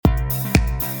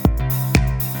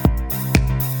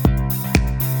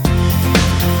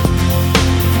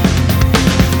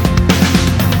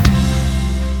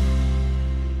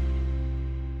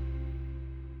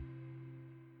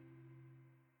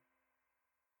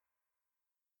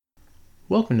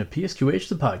Welcome to PSQH,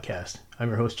 the podcast. I'm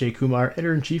your host, Jay Kumar,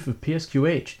 editor-in-chief of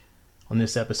PSQH. On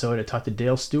this episode, I talked to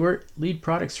Dael Stewart, lead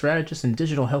product strategist and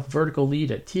digital health vertical lead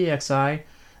at TXI,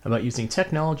 about using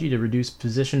technology to reduce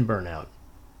physician burnout.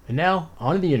 And now,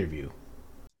 on to the interview.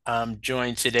 I'm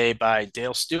joined today by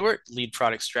Dael Stewart, lead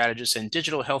product strategist and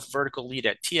digital health vertical lead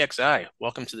at TXI.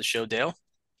 Welcome to the show, Dael.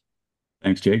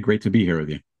 Thanks, Jay. Great to be here with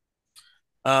you.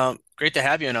 Great to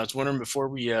have you. And I was wondering before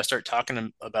we start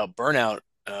talking about burnout,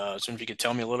 so if you could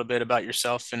tell me a little bit about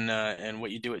yourself and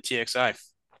what you do at TXI.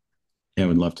 Yeah, I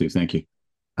would love to. Thank you.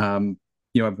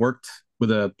 I've worked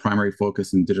with a primary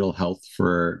focus in digital health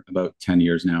for about 10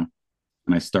 years now.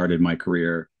 And I started my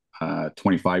career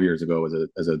 25 years ago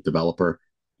as a developer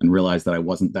and realized that I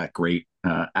wasn't that great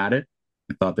at it.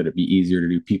 I thought that it'd be easier to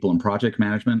do people and project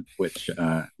management, which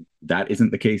that isn't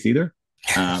the case either.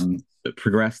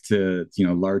 Progressed to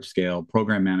large scale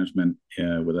program management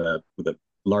with a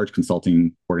large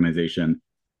consulting organization,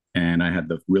 and I had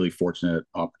the really fortunate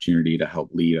opportunity to help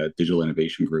lead a digital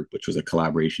innovation group, which was a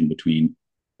collaboration between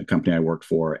a company I worked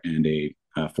for and a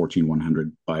Fortune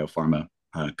 100 biopharma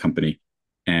company.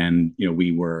 And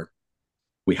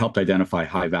we helped identify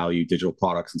high value digital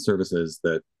products and services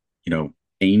that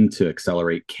aim to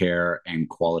accelerate care and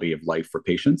quality of life for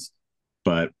patients,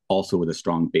 but also with a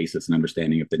strong basis and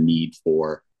understanding of the need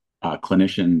for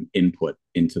clinician input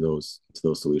into those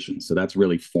solutions. So that's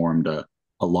really formed a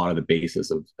lot of the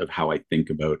basis of how I think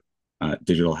about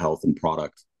digital health and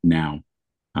product now.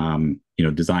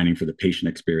 Designing for the patient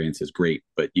experience is great,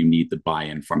 but you need the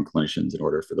buy-in from clinicians in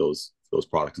order for those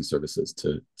products and services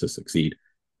to succeed.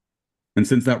 And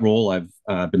since that role,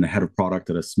 I've been the head of product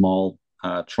at a small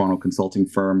Toronto consulting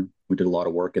firm. We did a lot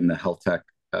of work in the health tech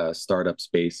startup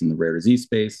space and the rare disease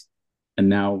space. And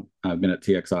now I've been at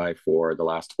TXI for the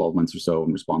last 12 months or so.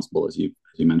 I'm responsible, as you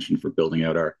mentioned, for building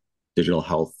out our digital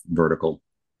health vertical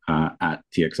at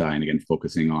TXI, and again,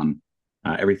 focusing on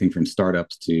everything from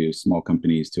startups to small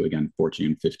companies to, again,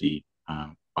 Fortune 50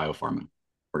 biopharma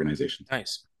organizations.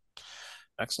 Nice.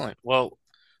 Excellent. Well,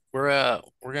 we're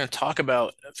going to talk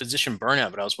about physician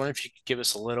burnout, but I was wondering if you could give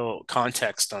us a little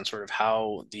context on sort of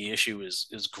how the issue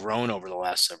is grown over the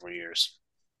last several years.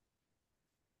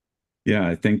 Yeah,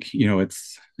 I think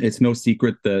it's no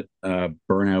secret that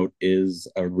burnout is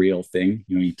a real thing.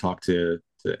 You talk to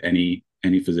any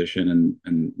physician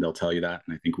and they'll tell you that.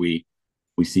 And I think we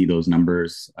see those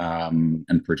numbers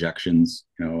and projections.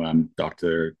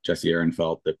 Dr. Jesse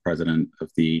Ehrenfeld, the president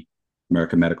of the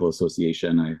American Medical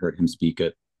Association, I heard him speak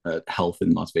at Health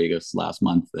in Las Vegas last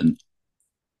month, and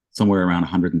somewhere around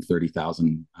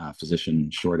 130,000 physician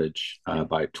shortage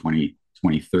by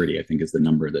 2030, I think is the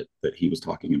number that he was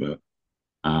talking about.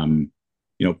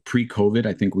 Pre-COVID,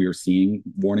 I think we were seeing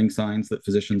warning signs that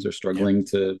physicians are struggling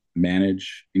to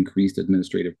manage increased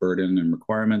administrative burden and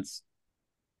requirements.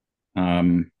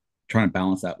 Trying to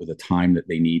balance that with the time that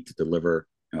they need to deliver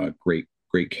great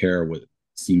care, what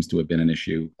seems to have been an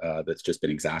issue that's just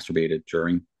been exacerbated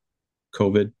during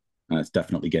COVID. It's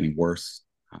definitely getting worse.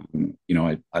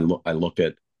 I look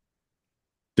at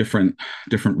different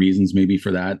reasons maybe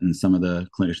for that, and some of the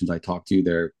clinicians I talk to,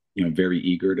 they're very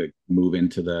eager to move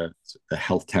into the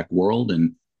health tech world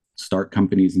and start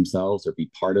companies themselves or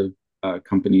be part of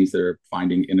companies that are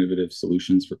finding innovative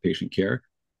solutions for patient care.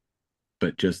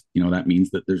 But just that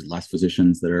means that there's less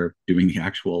physicians that are doing the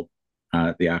actual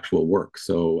work.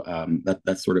 So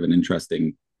that's sort of an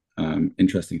interesting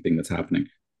thing that's happening.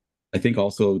 I think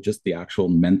also just the actual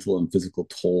mental and physical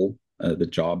toll the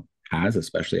job has,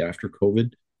 especially after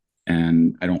COVID.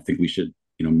 And I don't think we should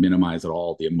minimize at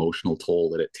all the emotional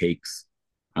toll that it takes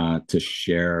to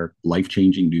share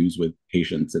life-changing news with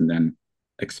patients and then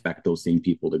expect those same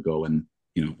people to go and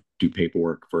do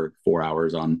paperwork for 4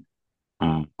 hours on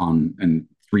and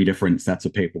 3 different sets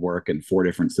of paperwork and 4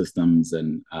 different systems.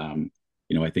 And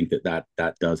I think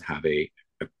that does have a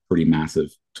pretty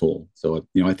massive toll. So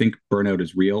I think burnout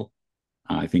is real.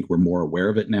 I think we're more aware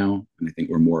of it now, and I think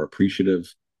we're more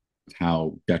appreciative of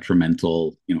how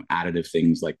detrimental, additive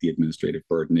things like the administrative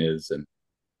burden is,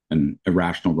 and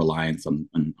irrational reliance on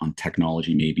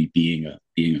technology maybe being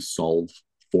a solve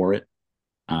for it.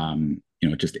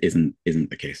 It just isn't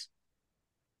the case.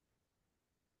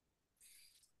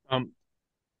 Um,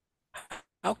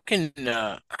 or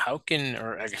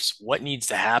I guess what needs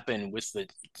to happen with the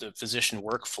physician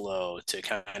workflow to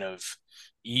kind of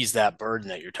ease that burden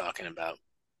that you're talking about?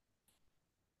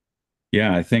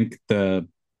 Yeah, I think the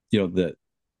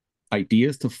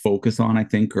ideas to focus on, I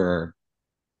think, are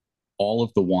all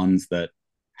of the ones that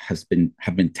have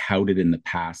been touted in the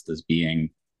past as being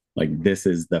like, this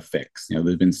is the fix.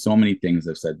 There's been so many things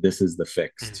that have said this is the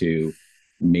fix to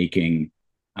making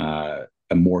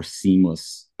a more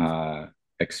seamless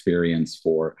experience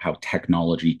for how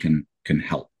technology can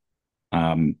help.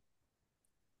 Um,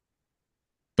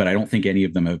 but I don't think any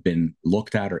of them have been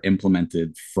looked at or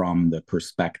implemented from the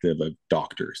perspective of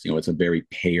doctors. It's a very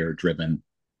payer-driven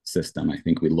system. I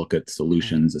think we look at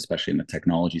solutions, especially in the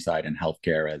technology side in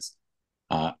healthcare, as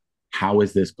how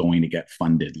is this going to get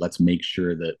funded? Let's make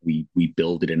sure that we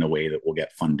build it in a way that will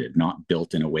get funded, not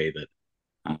built in a way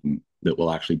that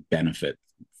will actually benefit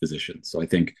physicians. So I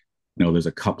think there's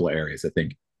a couple of areas. I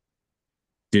think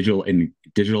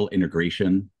digital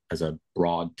integration as a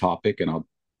broad topic, and I'll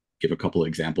give a couple of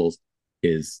examples,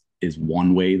 is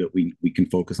one way that we can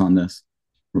focus on this.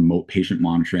 Remote patient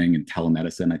monitoring and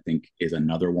telemedicine, I think, is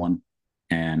another one,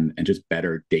 and just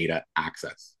better data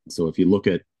access. So if you look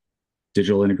at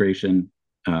digital integration,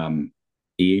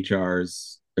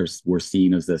 EHRs were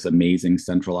seen as this amazing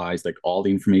centralized, like all the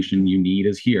information you need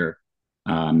is here.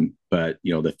 But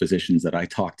the physicians that I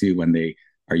talk to when they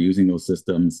are using those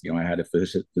systems, I had a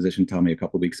physician tell me a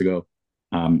couple of weeks ago,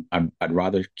 I'd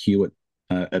rather queue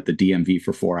at the DMV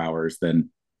for 4 hours than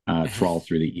trawl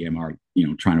through the EMR,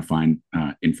 trying to find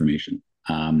information.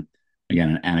 Again,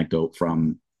 an anecdote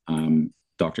from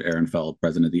Dr. Ehrenfeld,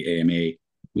 president of the AMA,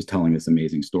 was telling this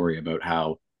amazing story about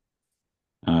how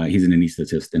he's an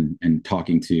anesthetist and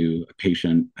talking to a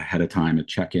patient ahead of time, a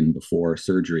check-in before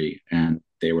surgery, and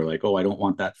they were like, "Oh, I don't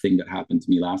want that thing that happened to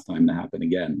me last time to happen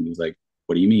again." And he was like,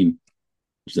 "What do you mean?"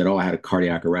 She said, "Oh, I had a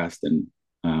cardiac arrest and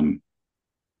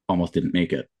almost didn't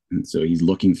make it." And so he's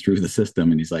looking through the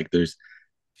system and he's like,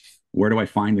 where do I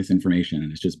find this information?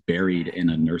 And it's just buried in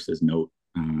a nurse's note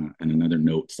and another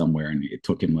note somewhere. And it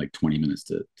took him like 20 minutes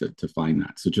to find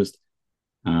that. So just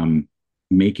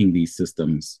making these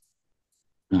systems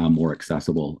more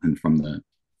accessible, and from the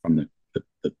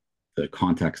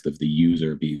context of the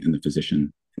user being in the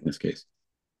physician in this case.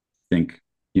 I think,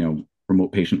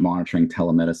 remote patient monitoring,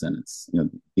 telemedicine, it's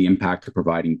the impact of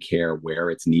providing care where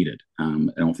it's needed. I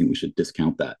don't think we should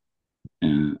discount that.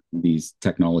 These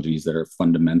technologies that are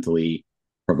fundamentally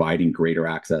providing greater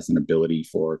access and ability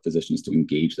for physicians to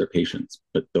engage their patients,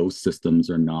 but those systems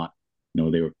are not,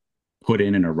 they were put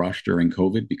in a rush during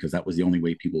COVID because that was the only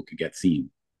way people could get seen.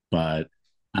 But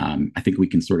I think we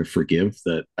can sort of forgive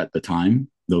that at the time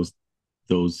those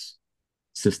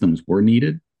systems were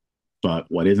needed. But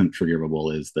what isn't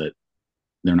forgivable is that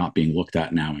they're not being looked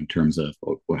at now in terms of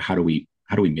how do we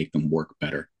make them work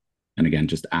better. And again,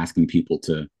 just asking people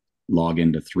to log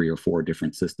into 3 or 4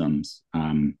 different systems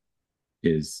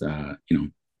is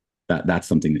that's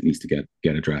something that needs to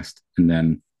get addressed. And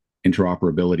then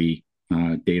interoperability,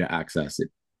 data access,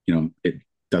 it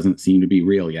doesn't seem to be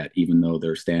real yet, even though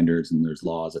there's standards and there's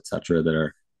laws, et cetera, that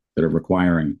are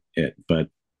requiring it. But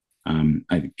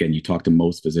again, you talk to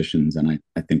most physicians, and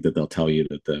I think that they'll tell you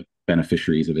that the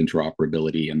beneficiaries of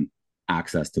interoperability and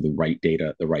access to the right data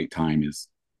at the right time is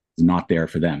not there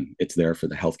for them. It's there for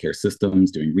the healthcare systems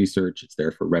doing research. It's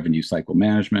there for revenue cycle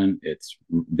management. It's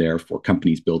there for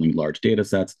companies building large data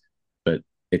sets, but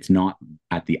it's not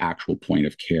at the actual point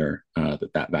of care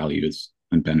that value is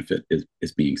and benefit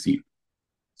is being seen.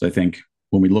 So I think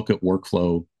when we look at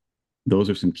workflow, those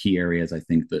are some key areas I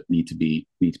think that need to be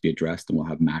addressed and will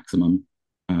have maximum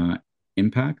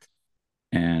impact.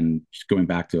 And just going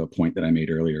back to a point that I made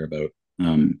earlier about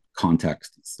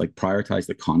context, it's like prioritize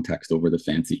the context over the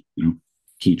fancy.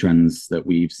 Key trends that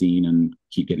we've seen and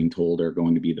keep getting told are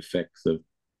going to be the fix of,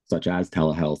 such as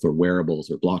telehealth or wearables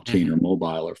or blockchain or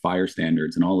mobile or fire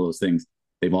standards and all those things.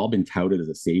 They've all been touted as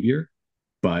a savior,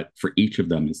 but for each of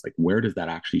them, it's like, where does that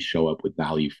actually show up with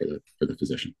value for the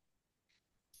physician?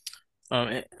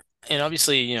 And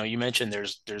obviously, you mentioned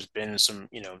there's been some,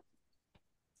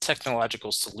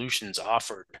 technological solutions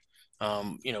offered.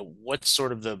 What's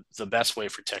sort of the best way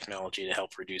for technology to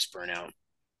help reduce burnout?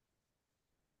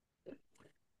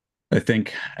 I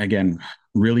think, again,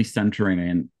 really centering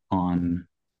in on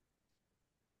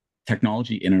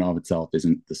technology in and of itself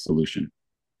isn't the solution,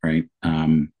 right?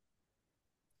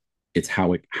 It's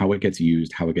how it gets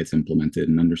used, how it gets implemented,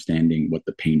 and understanding what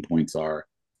the pain points are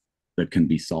that can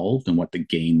be solved and what the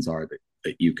gains are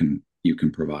that you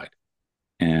can provide.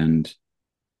 And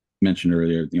mentioned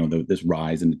earlier, this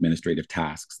rise in administrative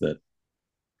tasks that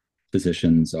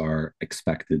physicians are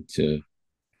expected to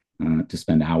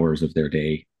spend hours of their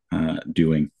day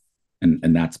doing,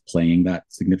 and that's playing that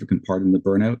significant part in the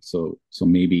burnout. So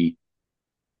maybe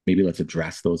let's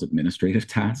address those administrative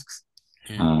tasks.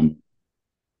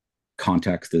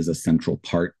 Context is a central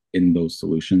part in those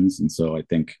solutions, and so I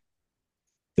think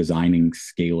designing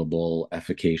scalable,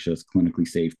 efficacious, clinically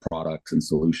safe products and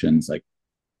solutions, like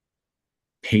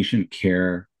patient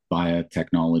care via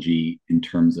technology in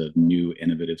terms of new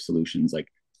innovative solutions, like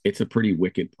it's a pretty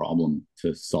wicked problem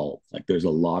to solve. Like there's a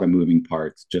lot of moving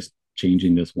parts. Just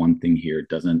changing this one thing here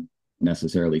doesn't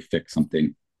necessarily fix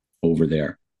something over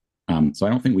there. So I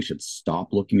don't think we should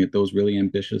stop looking at those really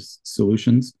ambitious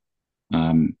solutions.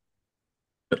 Um,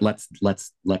 but let's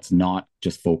not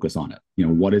just focus on it. You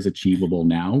know, what is achievable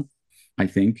now, I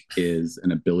think, is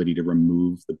an ability to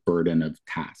remove the burden of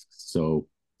tasks. So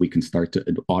we can start to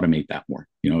automate that more.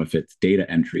 You know, if it's data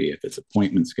entry, if it's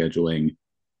appointment scheduling,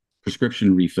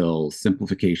 prescription refills,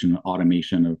 simplification,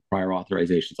 automation of prior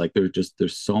authorizations. Like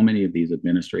there's so many of these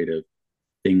administrative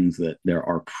things that there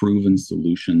are proven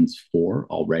solutions for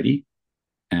already.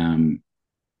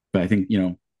 But I think, you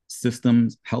know,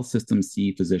 health systems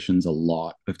see physicians a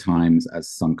lot of times as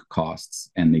sunk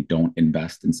costs, and they don't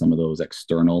invest in some of those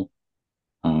external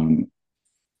um,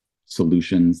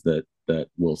 solutions that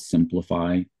will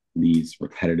simplify these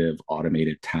repetitive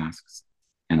automated tasks.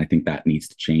 And I think that needs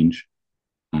to change.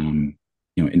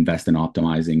 You know, invest in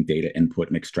optimizing data input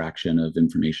and extraction of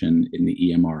information in the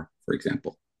EMR, for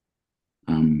example.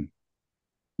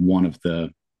 One of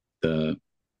the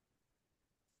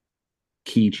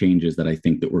key changes that I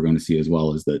think that we're going to see as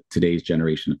well is that today's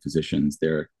generation of physicians,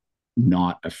 they're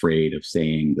not afraid of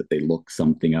saying that they look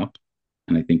something up.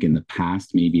 And I think in the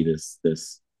past, maybe this,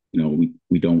 you know,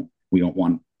 we don't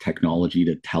want technology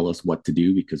to tell us what to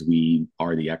do because we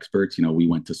are the experts. You know, we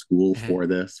went to school for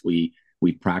this. We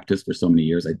practiced for so many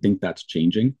years. I think that's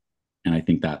changing, and I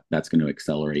think that that's going to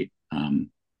accelerate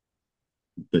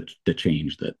the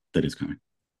change that is coming.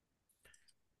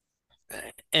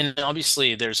 And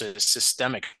obviously, there's a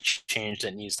systemic change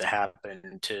that needs to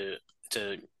happen to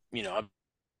you know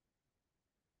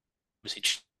obviously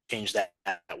change that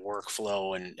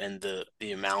workflow and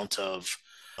the amount of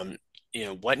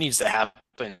what needs to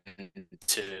happen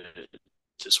to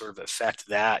sort of affect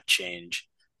that change,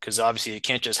 because obviously it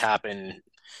can't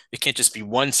just be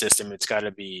one system, it's got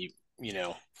to be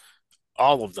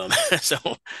all of them. So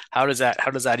how does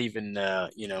that even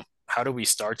how do we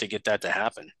start to get that to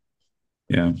happen?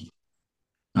 Yeah,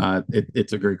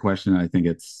 it's a great question. I think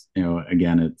it's, you know,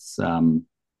 again, it's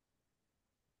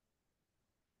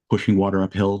pushing water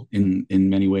uphill in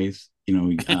many ways. You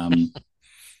know,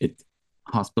 it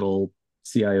hospital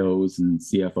CIOs and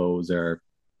CFOs are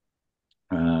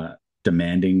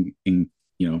demanding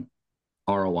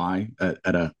ROI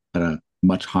at a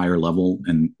much higher level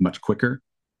and much quicker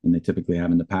than they typically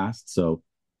have in the past. So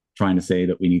trying to say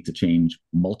that we need to change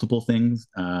multiple things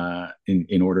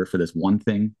in order for this one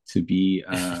thing to be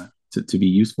to be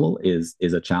useful is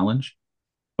a challenge.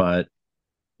 But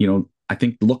you know, I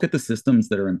think look at the systems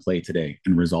that are in play today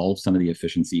and resolve some of the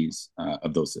efficiencies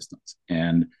of those systems.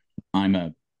 And I'm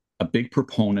a big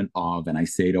proponent of, and I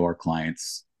say to our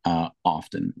clients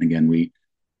often, again, we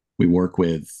work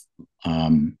with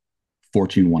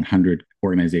Fortune 100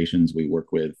 organizations. We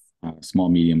work with small,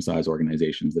 medium-sized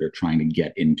organizations that are trying to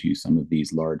get into some of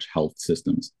these large health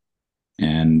systems.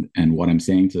 And what I'm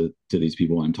saying to these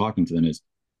people when I'm talking to them is,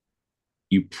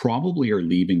 you probably are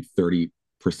leaving 30%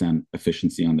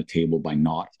 efficiency on the table by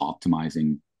not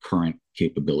optimizing current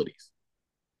capabilities.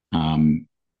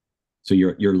 So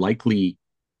you're likely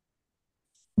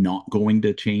not going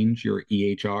to change your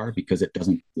EHR because it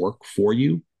doesn't work for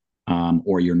you,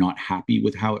 or you're not happy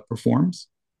with how it performs.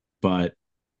 But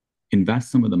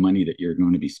invest some of the money that you're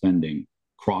going to be spending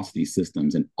across these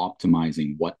systems and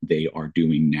optimizing what they are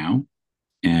doing now,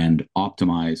 and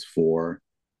optimize for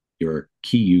your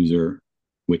key user,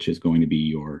 which is going to be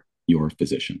your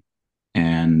physician.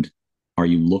 And are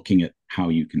you looking at how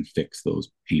you can fix those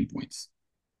pain points?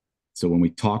 So when we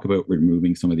talk about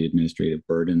removing some of the administrative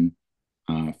burden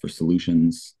for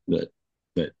solutions that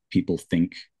people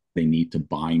think they need to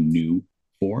buy new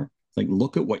for, it's like,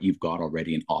 look at what you've got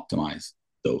already and optimize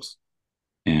those.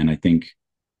 And I think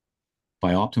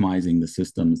by optimizing the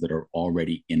systems that are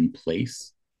already in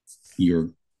place, you're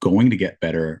going to get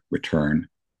better return.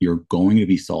 You're going to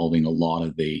be solving a lot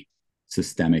of the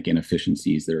systemic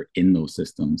inefficiencies that are in those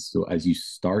systems. So as you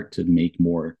start to make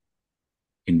more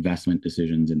investment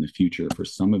decisions in the future for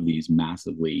some of these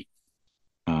massively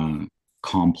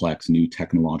complex new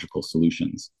technological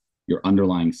solutions, your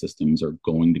underlying systems are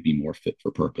going to be more fit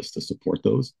for purpose to support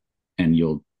those. And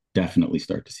you'll definitely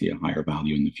start to see a higher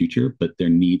value in the future. But there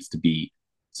needs to be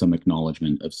some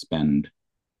acknowledgement of spend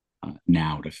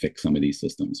now to fix some of these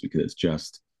systems, because it's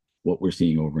just what we're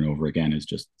seeing over and over again is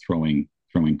just throwing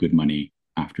good money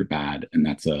after bad, and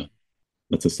that's a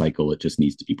cycle that just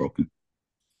needs to be broken.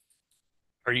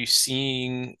 Are you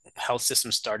seeing health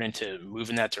systems starting to move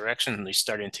in that direction? And they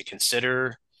starting to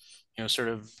consider, sort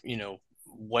of,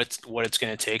 what it's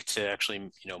going to take to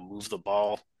actually, move the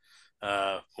ball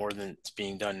more than it's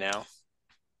being done now?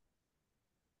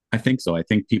 I think so. I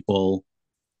think people,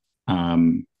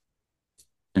 um,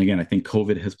 and again, I think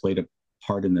COVID has played a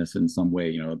part in this in some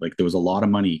way. Like there was a lot of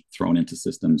money thrown into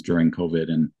systems during COVID,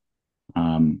 and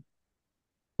um,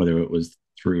 whether it was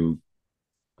through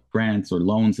grants or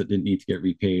loans that didn't need to get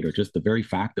repaid, or just the very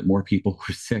fact that more people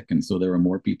were sick, and so there were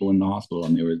more people in the hospital,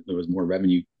 and there was more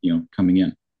revenue, coming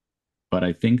in. But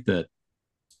I think that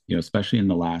especially in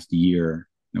the last year,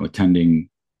 attending,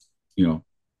 you know,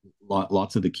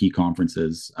 lots of the key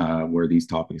conferences where these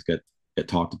topics get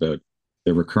talked about,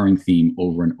 the recurring theme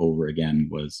over and over again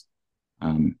was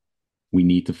um, we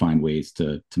need to find ways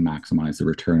to maximize the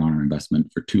return on our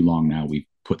investment. For too long now, we've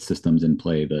put systems in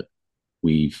play that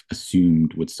we've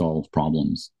assumed would solve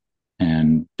problems,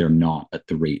 and they're not at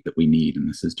the rate that we need, and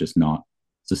this is just not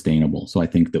sustainable. So I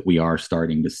think that we are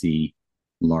starting to see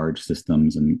large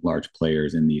systems and large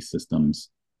players in these systems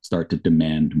start to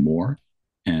demand more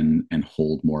and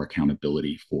hold more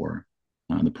accountability for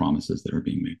the promises that are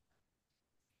being made.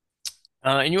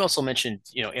 And you also mentioned,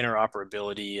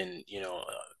 interoperability, and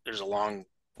there's a long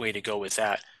way to go with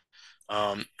that.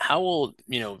 How will,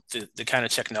 the kind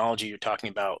of technology you're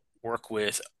talking about work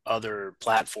with other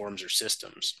platforms or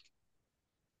systems?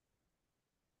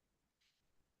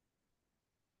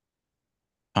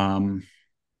 I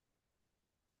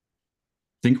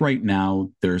think right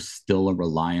now there's still a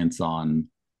reliance on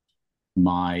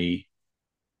my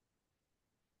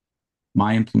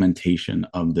my implementation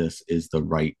of this is the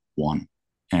right one.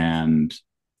 And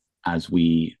as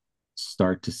we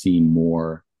start to see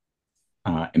more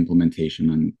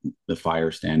implementation and the fire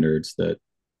standards that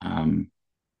have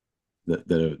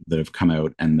come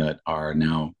out and that are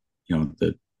now,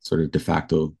 the sort of de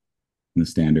facto in the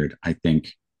standard, I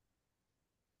think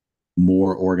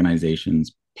more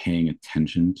organizations paying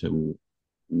attention to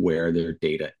where their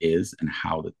data is and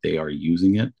how that they are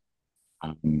using it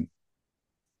um,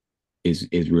 is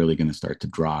really going to start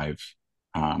to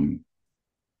um,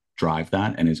 drive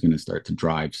that, and is going to start to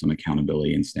drive some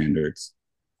accountability and standards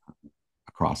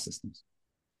across systems.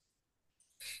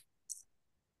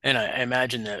 And I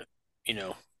imagine that, you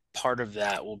know, part of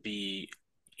that will be,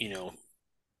 you know,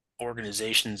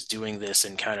 organizations doing this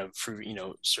and kind of,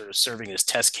 sort of serving as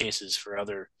test cases for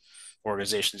other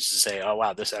organizations to say, oh,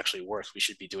 wow, this actually works. We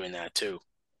should be doing that too.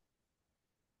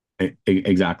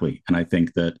 Exactly, and I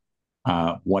think that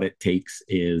what it takes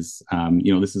is,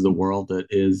 this is a world that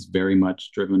is very much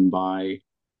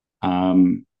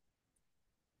um,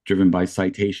 driven by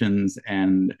citations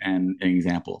and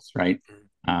examples, right?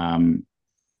 Um,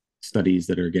 Studies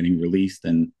that are getting released,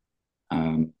 and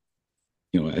um,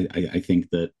 I think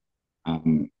that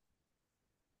um,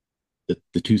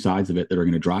 the two sides of it that are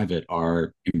going to drive it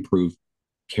are improved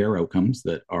care outcomes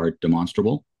that are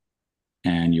demonstrable,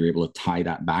 and you're able to tie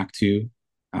that back to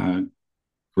uh,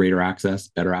 greater access,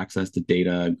 better access to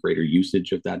data, greater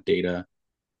usage of that data,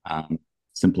 um,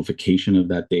 simplification of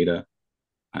that data.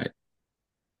 I,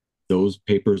 those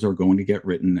papers are going to get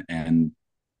written, and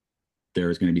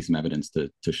there's going to be some evidence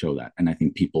to show that. And I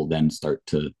think people then start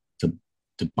to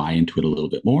buy into it a little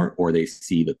bit more, or they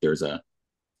see that there's a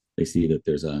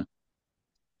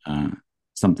uh,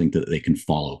 something that they can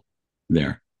follow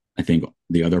there. I think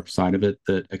the other side of it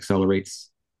that accelerates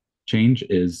change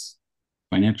is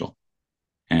financial.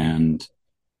 And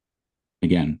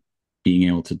again, being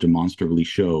able to demonstrably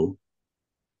show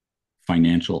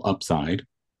financial upside,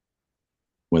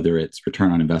 whether it's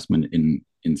return on investment in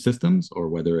systems, or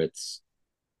whether it's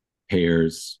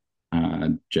payers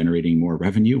generating more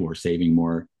revenue or saving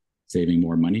more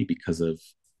money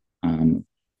um,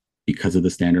 because of the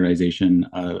standardization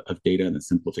of data and the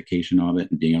simplification of it,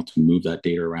 and being able to move that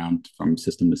data around from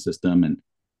system to system. And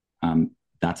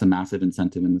that's a massive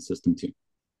incentive in the system too.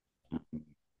 Um,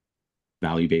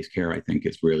 Value-based care, I think,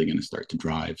 is really going to start to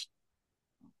drive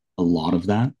a lot of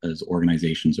that, as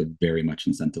organizations are very much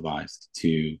incentivized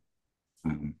to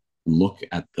um, look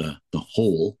at the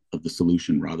whole of the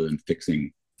solution rather than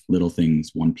fixing little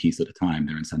things one piece at a time.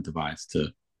 They're incentivized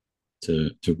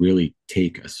to really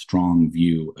take a strong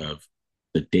view of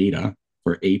the data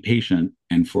for a patient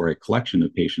and for a collection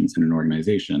of patients in an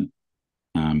organization,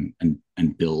 and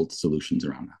build solutions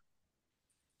around that.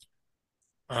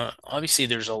 Obviously,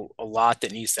 there's a lot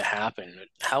that needs to happen.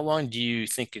 How long do you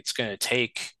think it's going to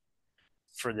take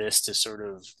for this to sort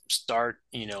of start,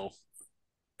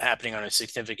 happening on a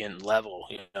significant level?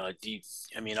 I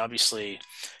mean, obviously,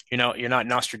 you're not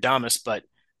Nostradamus, but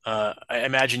I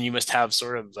imagine you must have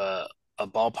sort of a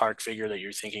ballpark figure that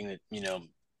you're thinking that,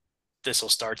 this will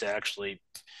start to actually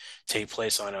take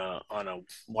place on a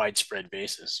widespread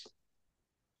basis.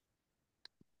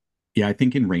 Yeah, I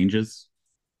think in ranges.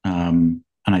 And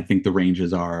I think the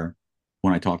ranges are,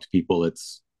 when I talk to people,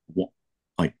 it's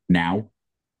like now,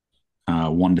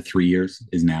 1 to 3 years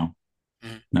is now.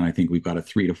 Mhm. Then I think we've got a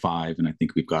 3 to 5, and I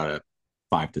think we've got a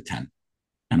 5 to 10.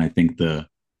 And I think the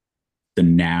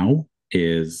now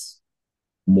is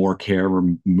more care.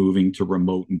 We're moving to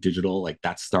remote and digital. Like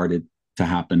that started to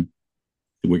happen.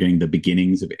 We're getting the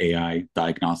beginnings of AI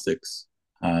diagnostics.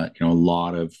 A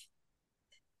lot of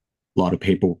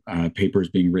papers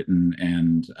being written,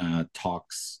 and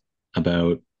talks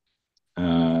about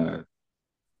uh,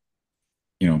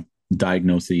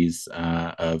 diagnoses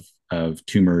of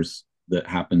tumors that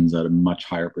happens at a much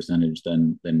higher percentage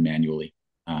than manually.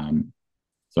 Um,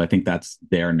 so I think that's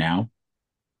there now.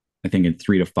 I think in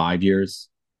 3 to 5 years,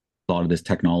 a lot of this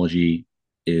technology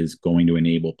is going to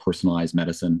enable personalized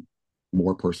medicine,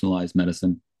 more personalized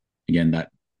medicine. Again,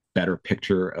 that better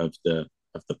picture of the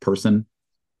person,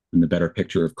 and the better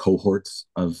picture of cohorts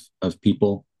of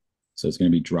people. So it's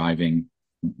going to be driving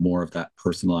more of that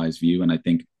personalized view. And I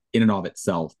think in and of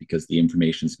itself, because the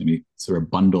information is going to be sort of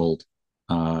bundled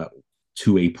uh,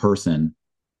 to a person,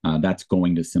 that's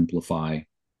going to simplify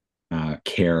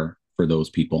care for those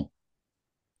people.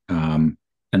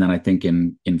 And then I think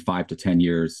in 5 to 10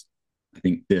 years, I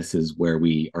think this is where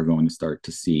we are going to start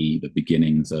to see the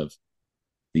beginnings of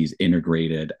these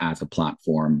integrated as a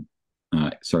platform,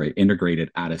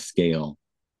 integrated at a scale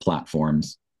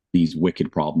platforms, these wicked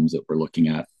problems that we're looking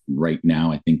at right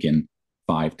now. I think in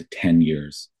 5 to 10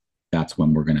 years, that's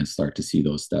when we're going to start to see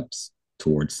those steps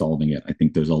towards solving it. I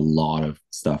think there's a lot of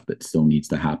stuff that still needs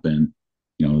to happen.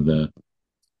 The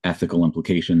ethical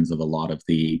implications of a lot of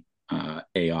the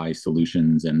AI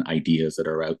solutions and ideas that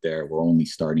are out there. We're only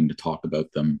starting to talk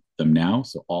about them now.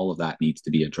 So all of that needs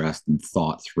to be addressed and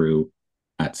thought through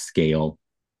at scale,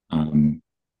 um,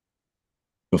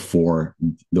 before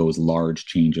those large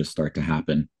changes start to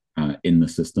happen in the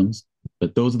systems.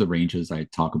 But those are the ranges I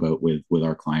talk about with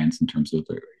our clients in terms of,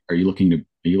 are you looking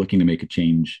to make a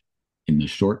change in the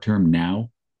short term now,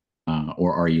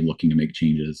 or are you looking to make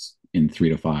changes in 3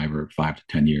 to 5 or 5 to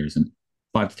 10 years? And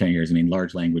 5 to 10 years, I mean,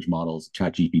 large language models,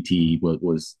 ChatGPT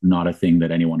was not a thing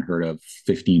that anyone heard of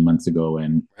 15 months ago,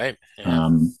 and Right.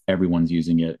 Yeah. everyone's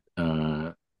using it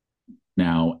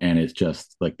now, and it's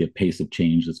just like the pace of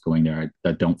change that's going there.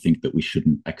 I don't think that we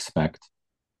shouldn't expect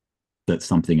that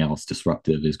something else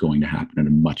disruptive is going to happen at a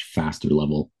much faster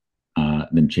level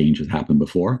than change has happened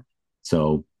before.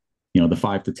 So, the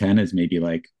 5 to 10 is maybe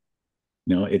like,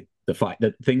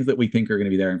 the things that we think are going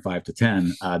to be there in 5 to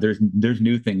 10. There's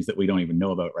new things that we don't even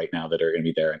know about right now that are going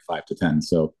to be there in 5 to 10.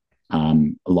 So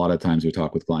a lot of times we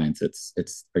talk with clients,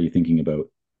 it's are you thinking about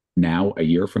now, a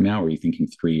year from now, or are you thinking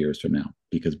 3 years from now?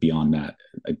 Because beyond that,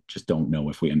 I just don't know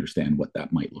if we understand what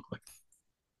that might look like.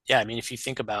 Yeah. I mean, if you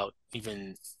think about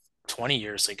even 20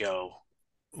 years ago,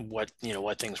 what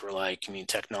things were like, I mean,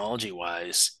 technology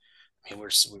wise, I mean,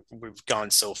 we've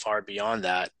gone so far beyond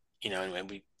that, and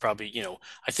we probably,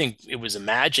 I think it was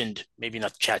imagined, maybe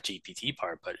not the chat GPT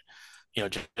part, but,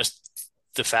 just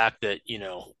the fact that,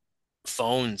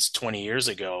 phones 20 years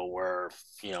ago were,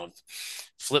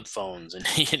 flip phones and,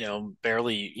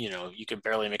 barely, you could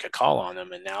barely make a call on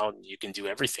them. And now you can do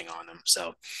everything on them.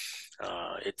 So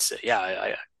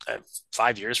yeah,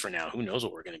 5 years from now, who knows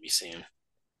what we're going to be seeing?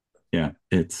 Yeah,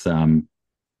 it's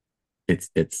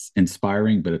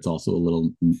inspiring, but it's also a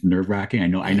little nerve wracking.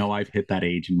 I know I've hit that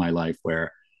age in my life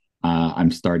where I'm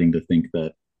starting to think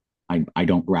that I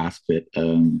don't grasp it.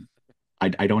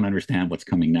 I don't understand what's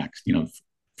coming next.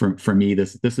 For me,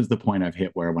 this is the point I've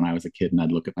hit where when I was a kid and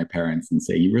I'd look at my parents and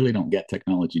say, "You really don't get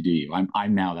technology, do you?"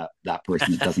 I'm now that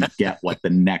person that doesn't get what the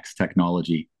next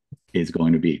technology is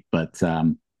going to be. But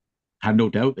I have no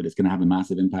doubt that it's going to have a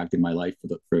massive impact in my life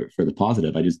for the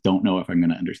positive. I just don't know if I'm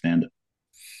going to understand it.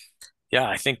 Yeah,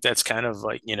 I think that's kind of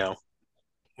like,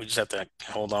 we just have to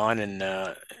hold on and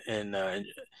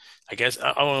I guess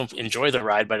I won't enjoy the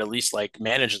ride, but at least like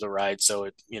manage the ride so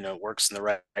it, works in the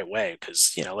right way.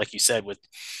 Because, like you said, with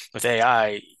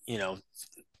AI,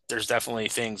 there's definitely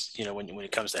things, when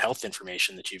it comes to health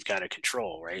information that you've got to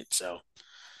control, right? So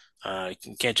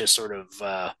you can't just sort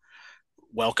of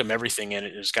welcome everything in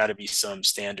it. There's got to be some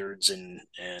standards and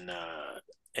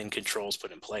controls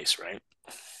put in place, right?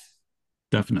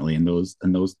 Definitely, and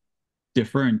those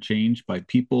differ and change by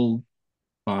people,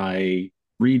 by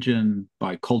region,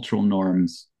 by cultural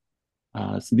norms.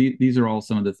 So these are all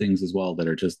some of the things as well that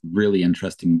are just really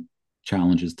interesting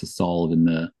challenges to solve in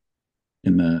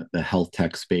the health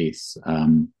tech space,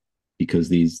 because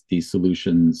these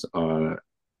solutions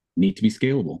need to be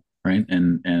scalable, right?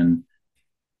 And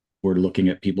we're looking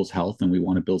at people's health, and we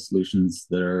want to build solutions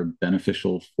that are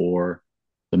beneficial for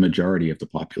the majority of the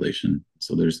population.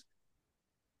 So there's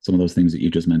some of those things that you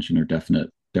just mentioned are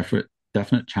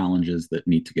definite challenges that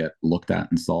need to get looked at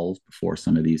and solved before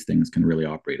some of these things can really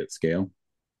operate at scale.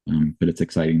 But it's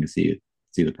exciting to see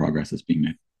the progress that's being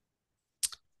made.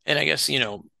 And I guess,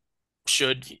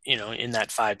 should, in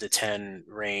that 5 to 10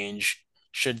 range,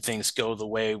 should things go the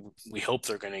way we hope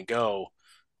they're going to go,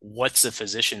 what's the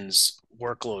physician's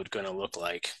workload going to look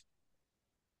like?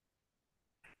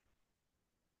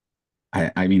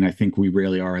 I mean, I think we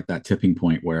really are at that tipping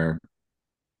point where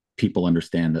people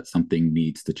understand that something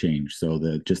needs to change. So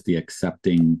the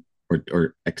accepting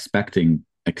or expecting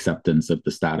acceptance of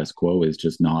the status quo is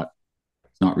just not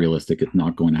realistic. It's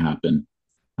not going to happen.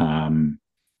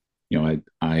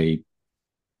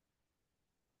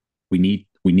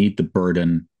 We need the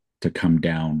burden to come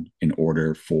down in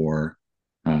order for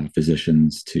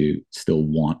physicians to still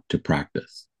want to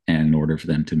practice, and in order for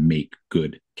them to make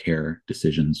good care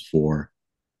decisions for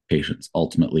patients.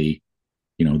 Ultimately,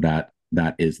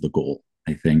 that is the goal.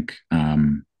 I think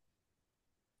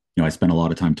I spend a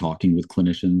lot of time talking with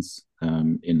clinicians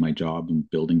in my job and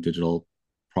building digital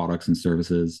products and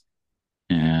services.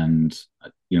 And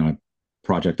a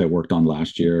project I worked on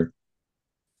last year,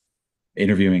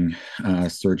 interviewing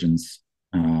surgeons,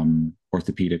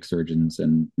 orthopedic surgeons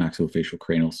and maxillofacial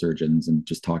cranial surgeons, and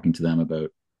just talking to them about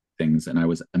things. And I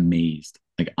was amazed.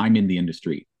 Like, I'm in the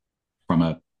industry from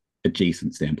a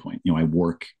adjacent standpoint. I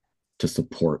work to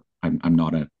support. I'm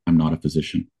not a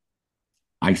physician.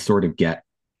 I sort of get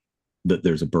that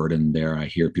there's a burden there. I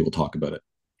hear people talk about it.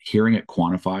 Hearing it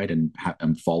quantified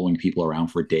and following people around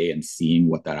for a day and seeing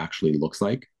what that actually looks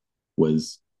like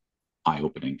was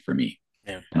eye-opening for me.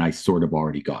 Yeah. And I sort of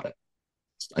already got it.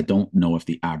 I don't know if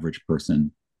the average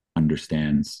person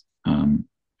understands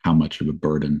how much of a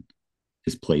burden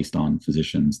is placed on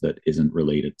physicians that isn't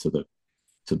related to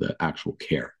the actual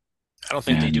care. I don't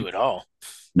think they do at all.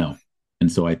 No.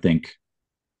 And so I think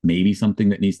maybe something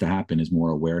that needs to happen is more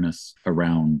awareness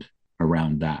around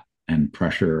that, and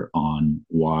pressure on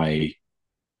why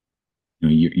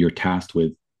you're tasked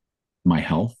with my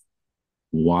health.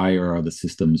 Why are the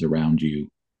systems around you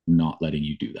not letting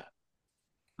you do that?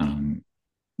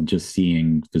 Just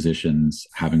seeing physicians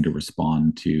having to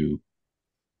respond to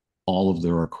all of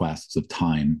the requests of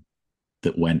time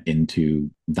that went into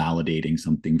validating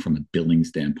something from a billing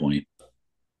standpoint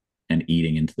and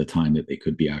eating into the time that they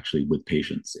could be actually with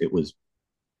patients. It was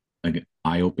like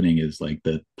eye-opening is like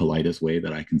the politest way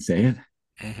that I can say it.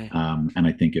 Mm-hmm. And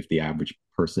I think if the average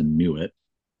person knew it,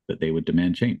 that they would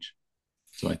demand change.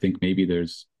 So I think maybe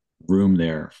there's room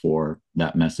there for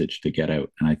that message to get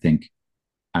out. And I think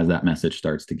as that message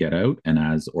starts to get out, and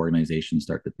as organizations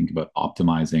start to think about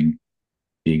optimizing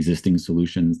the existing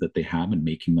solutions that they have and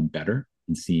making them better,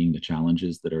 and seeing the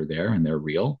challenges that are there and they're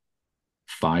real,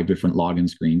 5 different login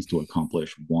screens to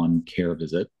accomplish one care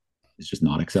visit is just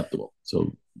not acceptable.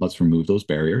 So let's remove those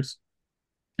barriers.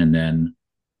 And then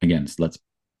again, let's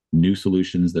new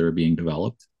solutions that are being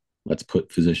developed. Let's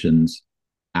put physicians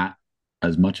at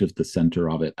as much of the center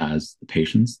of it as the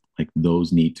patients. Like,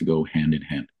 those need to go hand in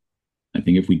hand. I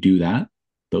think if we do that,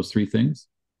 those 3 things,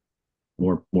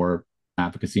 more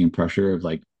advocacy and pressure of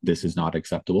like, this is not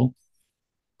acceptable,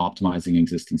 optimizing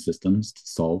existing systems to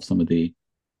solve some of the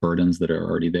burdens that are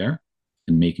already there,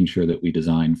 and making sure that we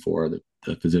design for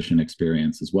the physician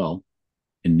experience as well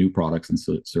in new products and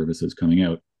services coming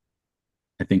out.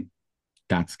 I think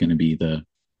that's going to be the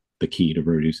key to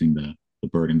reducing the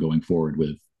burden going forward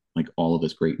with like all of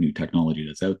this great new technology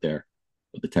that's out there.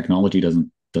 But the technology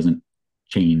doesn't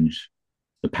change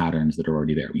the patterns that are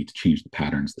already there. We need to change the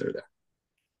patterns that are there.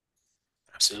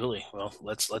 Absolutely. Well,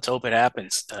 let's hope it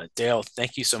happens. Dael,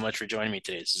 thank you so much for joining me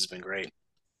today. This has been great.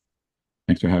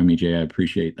 Thanks for having me, Jay. I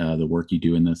appreciate the work you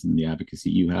do in this and the advocacy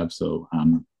you have. So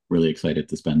I'm really excited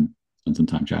to spend some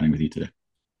time chatting with you today.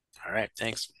 All right.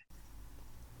 Thanks.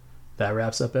 That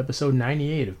wraps up episode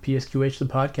 98 of PSQH the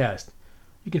podcast.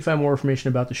 You can find more information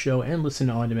about the show and listen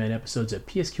to on-demand episodes at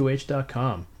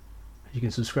psqh.com. You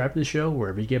can subscribe to the show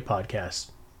wherever you get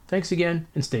podcasts. Thanks again,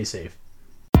 and stay safe.